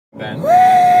Bend.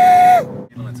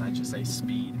 Let's just say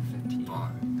speed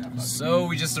 15. So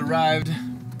we just arrived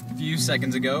a few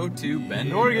seconds ago to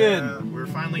Bend, Oregon. We're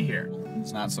finally here.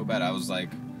 It's not so bad. I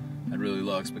had really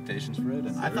low expectations for it.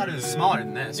 And I thought it was smaller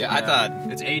than this. Yeah, I thought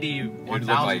it's it would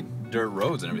look 81,000. like dirt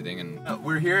roads and everything. And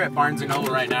We're here at Barnes &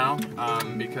 Noble right now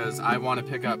because I want to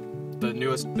pick up the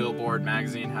newest Billboard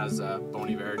magazine. Has Bon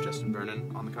Iver, Justin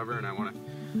Vernon on the cover, and I want to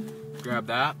grab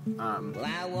that. And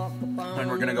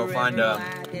we're gonna go find the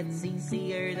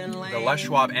Les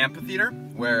Schwab Amphitheater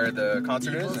where the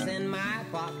concert is. And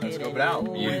let's scope it out.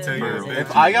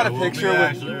 If I got a picture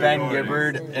with Ben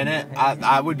Gibbard in it,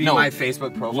 I would be my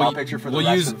Facebook profile picture for the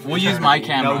rest of We'll use my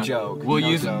camera. No joke.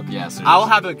 Yes.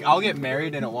 I'll get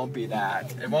married and it won't be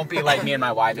that. It won't be like me and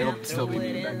my wife. It'll still be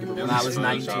me and Ben Gibbard when I was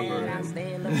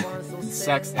 19.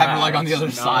 Sex. Have her like on the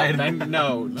other side.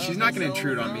 No, she's not gonna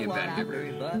intrude on me and Ben Gibbard.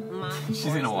 She's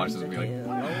gonna watch this and be like.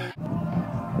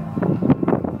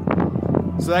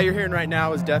 So that you're hearing right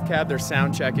now is Death Cab. They're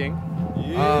sound checking.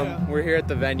 Yeah. We're here at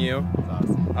the venue,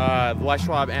 the Les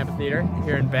Schwab Amphitheater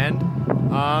here in Bend.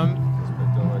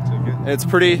 It's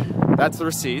pretty. That's the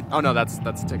receipt. Oh no, that's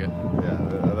the ticket. Yeah,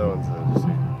 the other one's the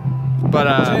receipt. But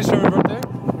Today's show birthday.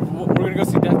 We're gonna go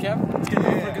see Death Cab. It's gonna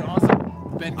be freaking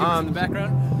awesome. Ben Gibbard's in the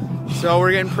background. So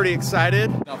we're getting pretty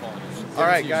excited. All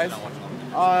right, guys.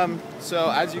 So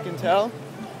as you can tell,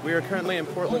 we are currently in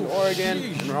Portland, Oregon,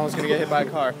 and we're almost gonna get hit by a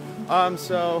car.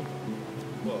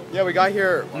 Yeah, we got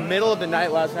here middle of the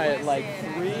night last night at like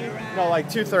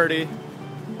 2:30.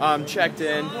 Checked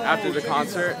in after the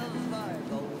concert.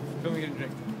 Let me get a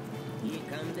drink.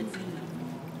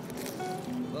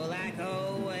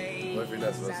 What if you're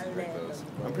not supposed to drink those?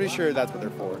 I'm pretty sure that's what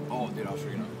they're for. Oh, dude, I'll show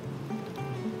you now.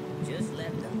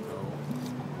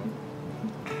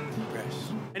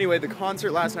 Anyway, the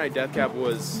concert last night, Death Cab,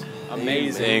 was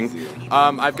amazing.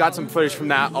 I've got some footage from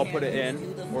that. I'll put it in,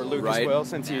 or Lucas will,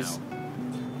 since he's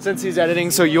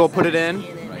editing. So you'll put it in.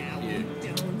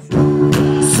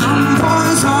 Some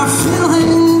boys are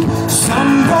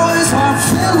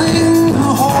feeling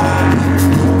the hole.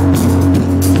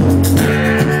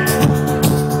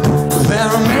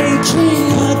 They're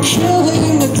making a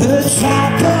killing at the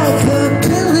top of the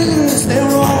buildings they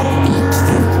roll.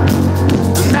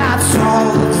 And that's all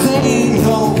that they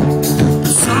know.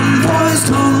 Some boys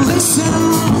don't listen,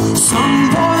 some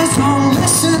boys don't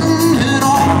listen at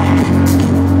all.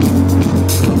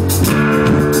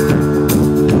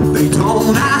 They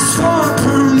don't ask for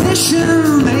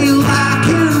permission, they lack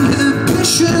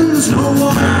inhibitions, no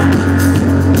one.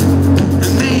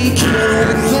 And they kill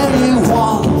if they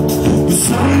want, but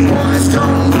some boys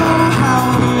don't know how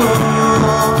to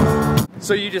love.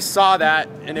 So you just saw that,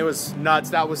 and it was nuts.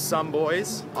 That was Some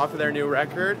Boys off of their new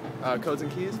record, Codes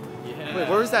and Keys. Yeah. Wait,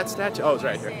 where was that statue? Oh, it's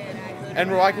right here. And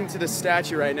we're walking to this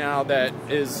statue right now that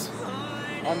is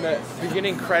on the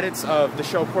beginning credits of the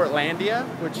show Portlandia,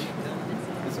 which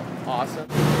is awesome.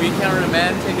 We encountered a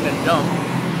man taking a dump.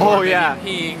 Oh yeah.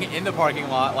 Peeing in the parking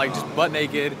lot, like just butt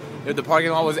naked. The parking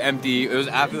lot was empty. It was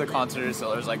after the concert,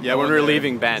 so there's like when we were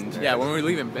leaving Bend. Yeah, when we were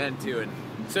leaving Bend too, and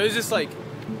so it was just like,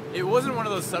 it wasn't one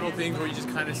of those subtle things where you just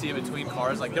kind of see in between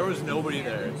cars. Like there was nobody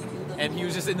there, and he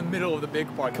was just in the middle of the big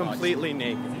parking lot. Completely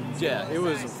naked. Yeah, it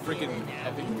was freaking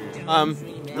epic weird.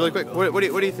 Really quick, what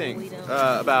do you think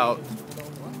about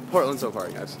Portland so far,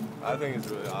 guys? I think it's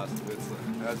really awesome. It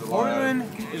has a lot Portland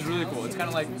is really cool. It's kind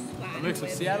of like a mix of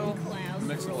Seattle, a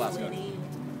mix of Alaska,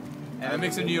 and a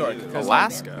mix of New York.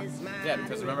 Alaska? Yeah,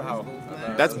 because remember how...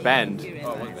 That's Bend.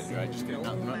 Oh, it was Bend, right? Just kidding.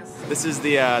 This is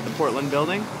the Portland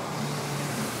building.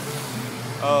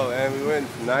 Oh, and we went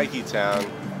to Nike Town,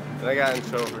 and I got in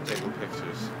trouble for taking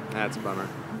pictures. That's a bummer.